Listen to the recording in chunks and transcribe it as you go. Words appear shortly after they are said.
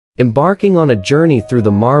Embarking on a journey through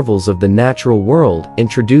the marvels of the natural world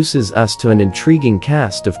introduces us to an intriguing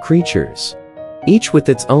cast of creatures, each with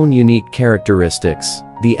its own unique characteristics.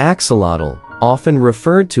 The axolotl, often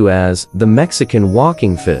referred to as the Mexican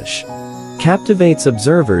walking fish, captivates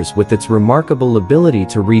observers with its remarkable ability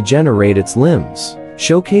to regenerate its limbs,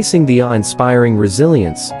 showcasing the awe-inspiring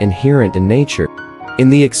resilience inherent in nature.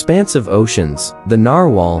 In the expansive oceans, the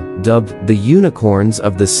narwhal, dubbed the unicorns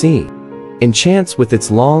of the sea, enchants with its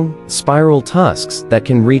long, spiral tusks that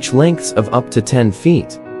can reach lengths of up to 10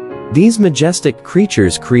 feet. These majestic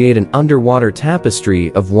creatures create an underwater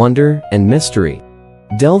tapestry of wonder and mystery.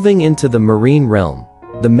 Delving into the marine realm,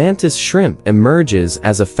 the mantis shrimp emerges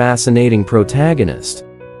as a fascinating protagonist.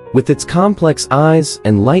 With its complex eyes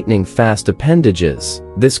and lightning-fast appendages,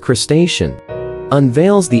 this crustacean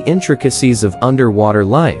unveils the intricacies of underwater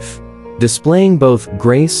life, displaying both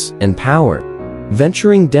grace and power.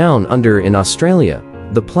 Venturing down under in Australia,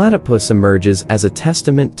 the platypus emerges as a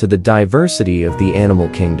testament to the diversity of the animal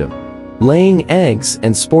kingdom. Laying eggs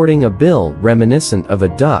and sporting a bill reminiscent of a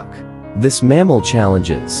duck, this mammal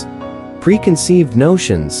challenges preconceived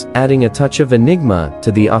notions, adding a touch of enigma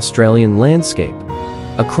to the Australian landscape.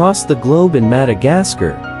 Across the globe in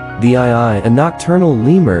Madagascar, the a nocturnal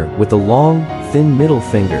lemur with a long, thin middle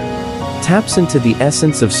finger, taps into the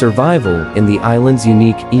essence of survival in the island's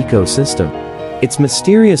unique ecosystem. Its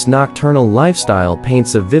mysterious nocturnal lifestyle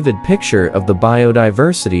paints a vivid picture of the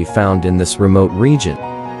biodiversity found in this remote region.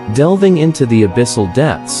 Delving into the abyssal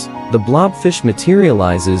depths, the blobfish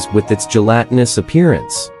materializes with its gelatinous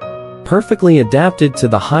appearance, perfectly adapted to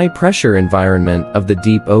the high-pressure environment of the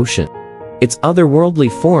deep ocean. Its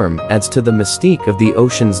otherworldly form adds to the mystique of the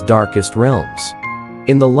ocean's darkest realms.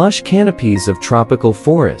 In the lush canopies of tropical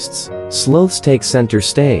forests, sloths take center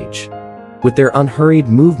stage. With their unhurried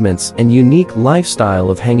movements and unique lifestyle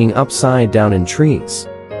of hanging upside down in trees,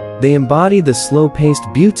 they embody the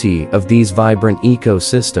slow-paced beauty of these vibrant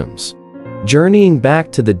ecosystems. Journeying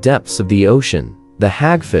back to the depths of the ocean, the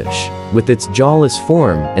hagfish, with its jawless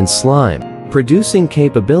form and slime-producing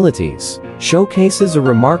capabilities, showcases a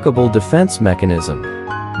remarkable defense mechanism.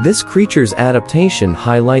 This creature's adaptation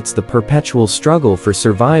highlights the perpetual struggle for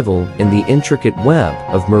survival in the intricate web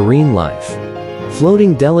of marine life.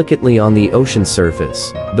 Floating delicately on the ocean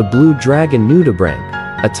surface, the blue dragon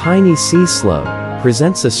nudibranch, a tiny sea slug,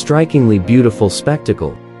 presents a strikingly beautiful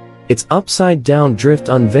spectacle. Its upside-down drift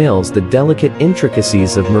unveils the delicate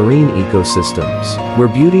intricacies of marine ecosystems, where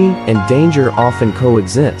beauty and danger often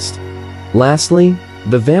coexist. Lastly,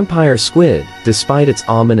 the vampire squid, despite its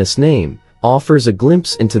ominous name, offers a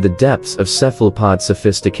glimpse into the depths of cephalopod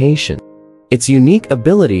sophistication. Its unique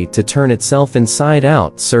ability to turn itself inside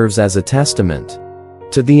out serves as a testament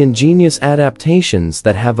to the ingenious adaptations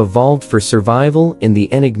that have evolved for survival in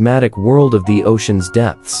the enigmatic world of the ocean's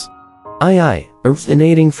depths.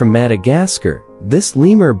 Originating from Madagascar, this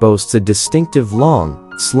lemur boasts a distinctive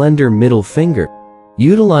long, slender middle finger,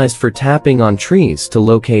 utilized for tapping on trees to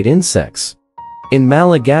locate insects. In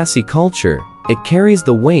Malagasy culture, it carries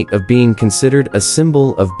the weight of being considered a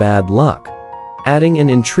symbol of bad luck, adding an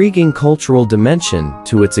intriguing cultural dimension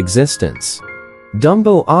to its existence.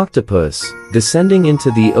 Dumbo octopus, descending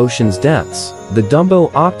into the ocean's depths, the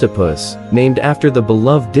Dumbo octopus, named after the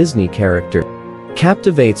beloved Disney character,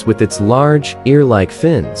 captivates with its large, ear-like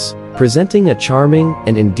fins, presenting a charming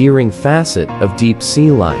and endearing facet of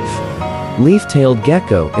deep-sea life. Leaf-tailed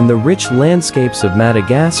gecko. In the rich landscapes of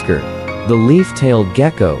Madagascar, the leaf-tailed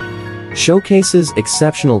gecko showcases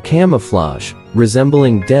exceptional camouflage,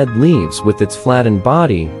 resembling dead leaves with its flattened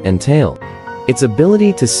body and tail. Its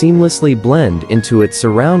ability to seamlessly blend into its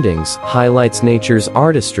surroundings highlights nature's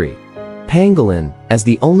artistry. Pangolin, as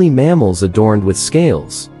the only mammals adorned with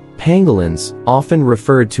scales, pangolins, often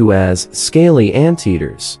referred to as scaly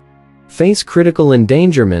anteaters, face critical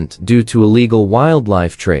endangerment due to illegal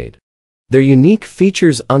wildlife trade. Their unique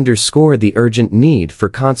features underscore the urgent need for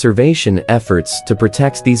conservation efforts to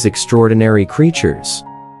protect these extraordinary creatures.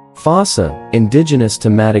 Fossa, indigenous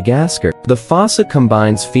to Madagascar. The fossa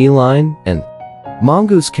combines feline and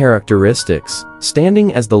mongoose characteristics,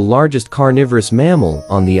 standing as the largest carnivorous mammal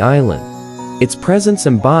on the island. Its presence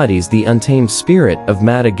embodies the untamed spirit of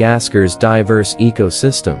Madagascar's diverse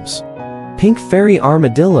ecosystems. Pink fairy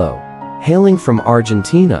armadillo. Hailing from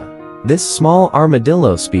Argentina, this small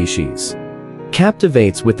armadillo species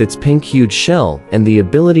captivates with its pink-hued shell and the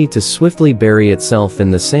ability to swiftly bury itself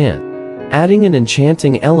in the sand, adding an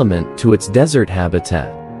enchanting element to its desert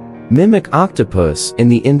habitat. Mimic octopus. In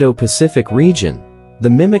the Indo-Pacific region, the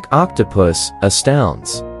mimic octopus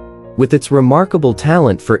astounds with its remarkable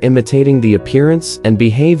talent for imitating the appearance and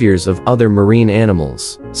behaviors of other marine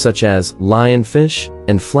animals, such as lionfish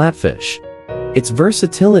and flatfish. Its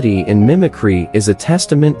versatility in mimicry is a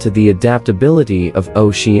testament to the adaptability of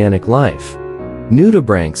oceanic life.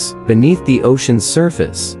 Nudibranchs, beneath the ocean's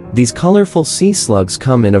surface, these colorful sea slugs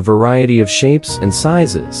come in a variety of shapes and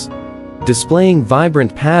sizes, displaying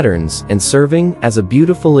vibrant patterns and serving as a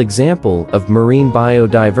beautiful example of marine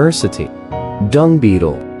biodiversity. Dung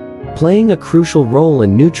beetle, playing a crucial role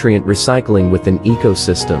in nutrient recycling within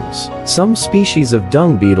ecosystems. Some species of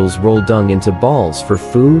dung beetles roll dung into balls for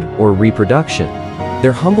food or reproduction.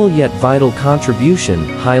 Their humble yet vital contribution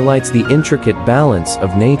highlights the intricate balance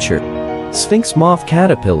of nature. Sphinx moth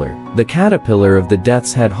caterpillar, the caterpillar of the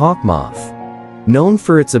death's head hawk moth, known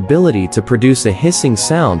for its ability to produce a hissing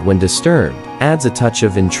sound when disturbed, adds a touch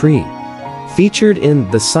of intrigue. Featured in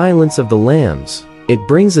The Silence of the Lambs, it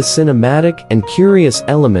brings a cinematic and curious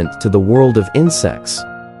element to the world of insects.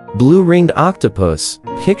 Blue-ringed octopus,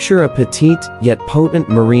 picture a petite yet potent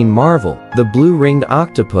marine marvel. The blue-ringed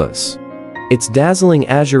octopus. Its dazzling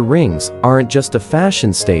azure rings aren't just a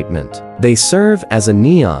fashion statement. They serve as a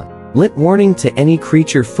neon-lit warning to any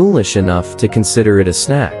creature foolish enough to consider it a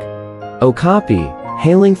snack. Okapi,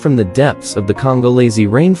 hailing from the depths of the Congolese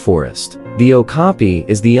rainforest, the okapi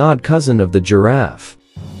is the odd cousin of the giraffe,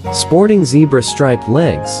 sporting zebra-striped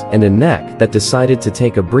legs and a neck that decided to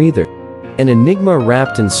take a breather. An enigma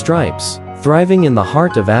wrapped in stripes, thriving in the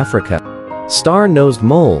heart of Africa. Star-nosed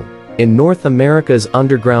mole. In North America's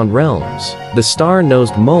underground realms, the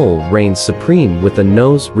star-nosed mole reigns supreme with a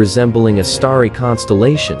nose resembling a starry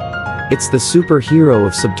constellation. It's the superhero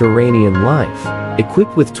of subterranean life,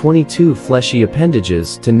 equipped with 22 fleshy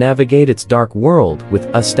appendages to navigate its dark world with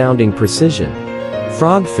astounding precision.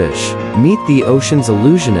 Frogfish. Meet the ocean's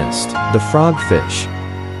illusionist, the frogfish.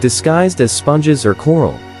 Disguised as sponges or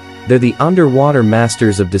coral, they're the underwater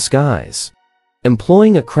masters of disguise,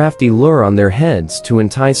 employing a crafty lure on their heads to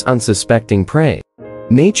entice unsuspecting prey.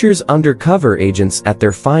 Nature's undercover agents at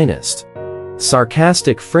their finest.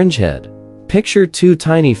 Sarcastic fringehead. Picture two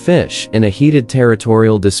tiny fish in a heated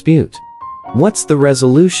territorial dispute. What's the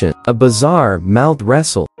resolution? A bizarre mouth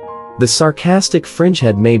wrestle. The sarcastic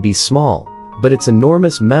fringehead may be small, but its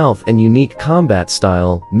enormous mouth and unique combat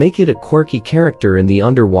style make it a quirky character in the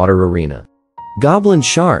underwater arena. Goblin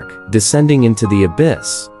shark, descending into the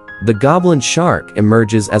abyss. The goblin shark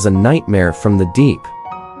emerges as a nightmare from the deep.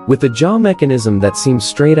 With a jaw mechanism that seems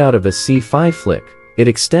straight out of a sci-fi flick, it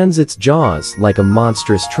extends its jaws like a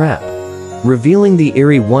monstrous trap, revealing the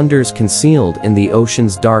eerie wonders concealed in the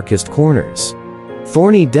ocean's darkest corners.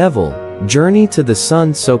 Thorny devil, journey to the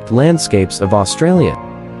sun-soaked landscapes of Australia,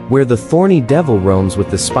 where the thorny devil roams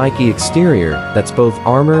with the spiky exterior that's both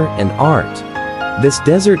armor and art. This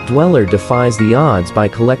desert dweller defies the odds by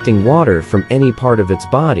collecting water from any part of its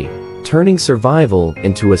body, turning survival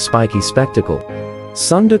into a spiky spectacle.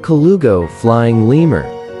 Sunda Kalugo flying lemur.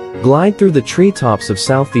 Glide through the treetops of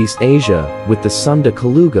Southeast Asia with the Sunda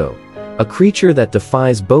Kalugo, a creature that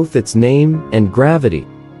defies both its name and gravity.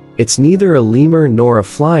 It's neither a lemur nor a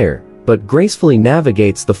flyer, but gracefully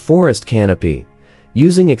navigates the forest canopy,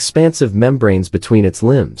 using expansive membranes between its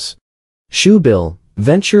limbs. Shoebill,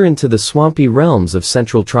 venture into the swampy realms of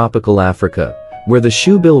central tropical Africa, where the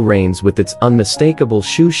shoebill reigns with its unmistakable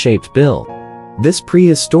shoe-shaped bill. This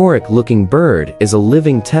prehistoric-looking bird is a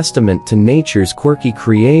living testament to nature's quirky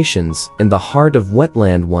creations in the heart of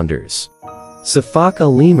wetland wonders. Sifaka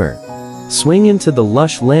lemur. Swing into the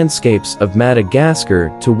lush landscapes of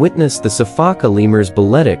Madagascar to witness the Sifaka lemur's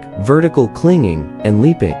balletic, vertical clinging and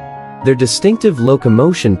leaping. Their distinctive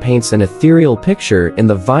locomotion paints an ethereal picture in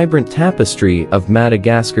the vibrant tapestry of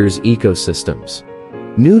Madagascar's ecosystems.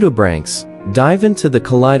 Nudibranchs, dive into the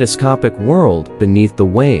kaleidoscopic world beneath the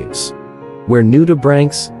waves, where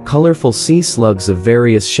nudibranchs, colorful sea slugs of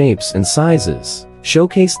various shapes and sizes,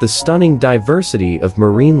 showcase the stunning diversity of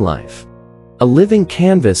marine life. A living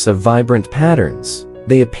canvas of vibrant patterns,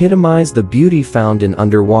 they epitomize the beauty found in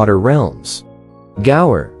underwater realms.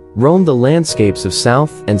 Gaur, roam the landscapes of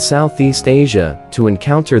South and Southeast Asia to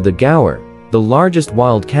encounter the gaur, the largest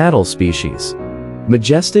wild cattle species.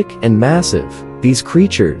 Majestic and massive, these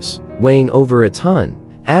creatures, weighing over a ton,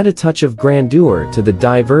 add a touch of grandeur to the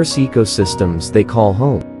diverse ecosystems they call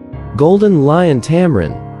home. Golden lion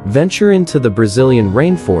tamarin, venture into the Brazilian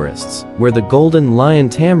rainforests, where the golden lion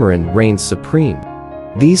tamarin reigns supreme.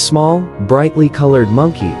 These small, brightly colored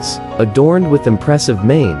monkeys, adorned with impressive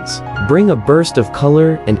manes, bring a burst of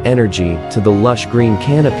color and energy to the lush green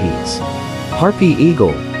canopies. Harpy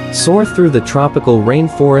eagle, soar through the tropical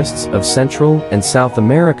rainforests of Central and South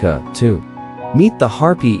America to Meet the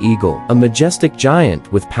harpy eagle, a majestic giant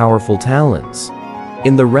with powerful talons.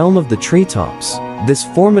 In the realm of the treetops, this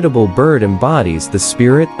formidable bird embodies the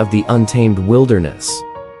spirit of the untamed wilderness.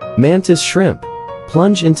 Mantis shrimp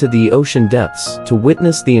plunge into the ocean depths to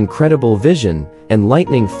witness the incredible vision and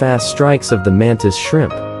lightning-fast strikes of the mantis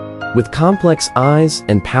shrimp. With complex eyes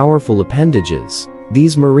and powerful appendages,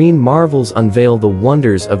 these marine marvels unveil the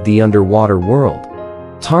wonders of the underwater world.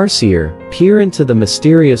 Tarsier peer into the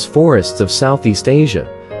mysterious forests of Southeast Asia,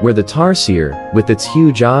 where the tarsier, with its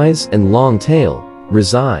huge eyes and long tail,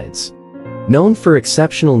 resides. Known for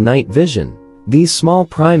exceptional night vision, these small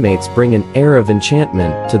primates bring an air of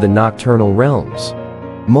enchantment to the nocturnal realms.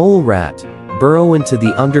 Mole rat burrow into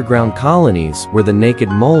the underground colonies where the naked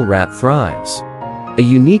mole rat thrives. A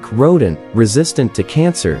unique rodent resistant to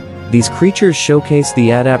cancer, these creatures showcase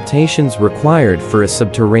the adaptations required for a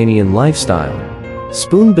subterranean lifestyle.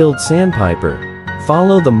 Spoon-billed sandpiper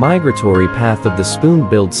follow the migratory path of the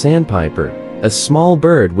spoon-billed sandpiper, a small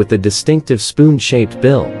bird with a distinctive spoon-shaped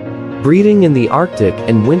bill. Breeding in the Arctic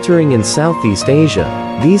and wintering in Southeast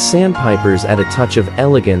Asia, these sandpipers add a touch of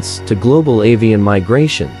elegance to global avian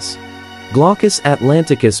migrations. Glaucus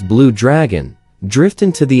atlanticus blue dragon drift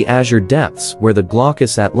into the azure depths where the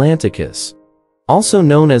Glaucus atlanticus, also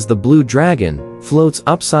known as the blue dragon, floats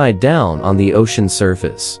upside down on the ocean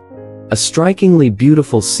surface. A strikingly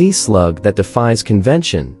beautiful sea slug that defies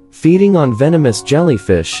convention, feeding on venomous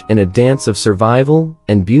jellyfish in a dance of survival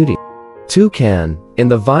and beauty. Toucan. In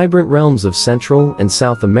the vibrant realms of Central and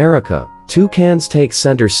South America, toucans take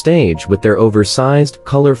center stage with their oversized,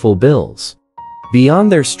 colorful bills.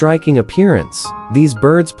 Beyond their striking appearance, these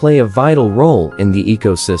birds play a vital role in the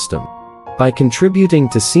ecosystem. By contributing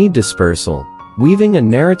to seed dispersal, weaving a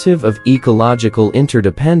narrative of ecological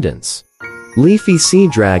interdependence. Leafy sea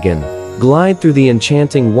dragon glide through the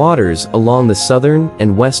enchanting waters along the southern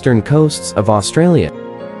and western coasts of Australia,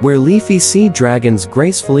 where leafy sea dragons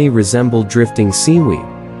gracefully resemble drifting seaweed.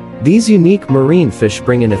 These unique marine fish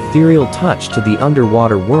bring an ethereal touch to the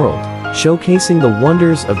underwater world, showcasing the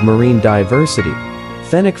wonders of marine diversity.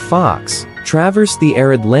 Fennec fox traverse the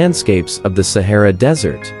arid landscapes of the Sahara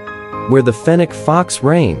Desert, where the fennec fox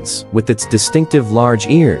reigns, with its distinctive large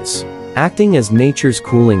ears, acting as nature's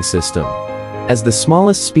cooling system. As the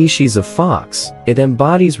smallest species of fox, it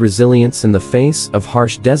embodies resilience in the face of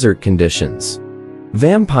harsh desert conditions.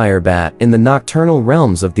 Vampire bat. In the nocturnal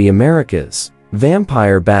realms of the Americas,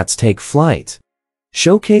 vampire bats take flight,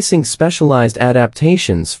 showcasing specialized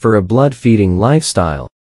adaptations for a blood-feeding lifestyle.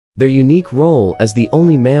 Their unique role as the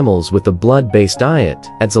only mammals with a blood-based diet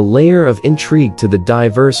adds a layer of intrigue to the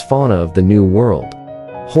diverse fauna of the New World.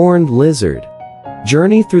 Horned lizard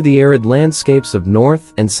journey through the arid landscapes of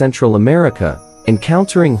North and Central America,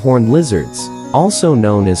 encountering horned lizards, also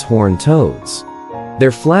known as horned toads.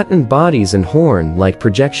 Their flattened bodies and horn-like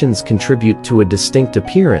projections contribute to a distinct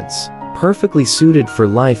appearance, perfectly suited for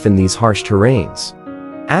life in these harsh terrains.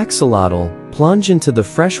 Axolotl plunge into the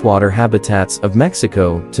freshwater habitats of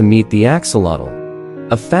Mexico to meet the axolotl,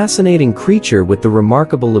 a fascinating creature with the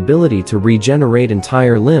remarkable ability to regenerate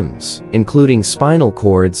entire limbs, including spinal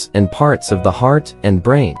cords and parts of the heart and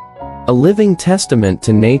brain. A living testament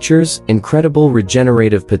to nature's incredible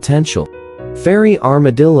regenerative potential. Fairy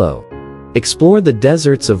armadillo explore the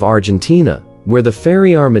deserts of Argentina, where the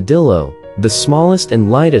fairy armadillo, the smallest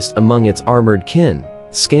and lightest among its armored kin,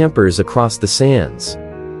 scampers across the sands.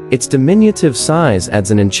 Its diminutive size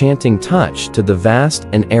adds an enchanting touch to the vast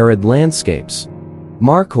and arid landscapes.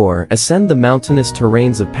 Markhor ascend the mountainous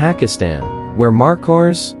terrains of Pakistan, where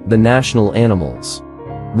markhors, the national animals,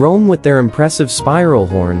 roam with their impressive spiral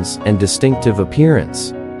horns and distinctive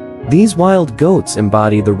appearance. These wild goats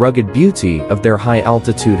embody the rugged beauty of their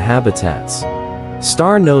high-altitude habitats.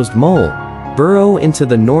 Star-nosed mole burrow into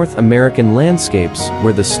the North American landscapes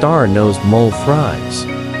where the star-nosed mole thrives.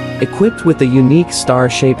 Equipped with a unique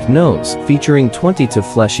star-shaped nose featuring 22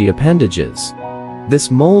 fleshy appendages,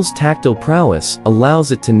 this mole's tactile prowess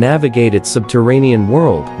allows it to navigate its subterranean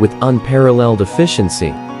world with unparalleled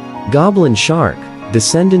efficiency. Goblin shark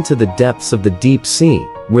descend into the depths of the deep sea,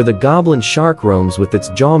 where the goblin shark roams with its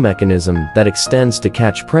jaw mechanism that extends to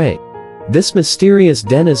catch prey. This mysterious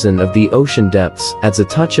denizen of the ocean depths adds a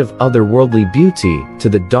touch of otherworldly beauty to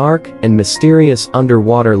the dark and mysterious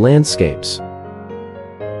underwater landscapes.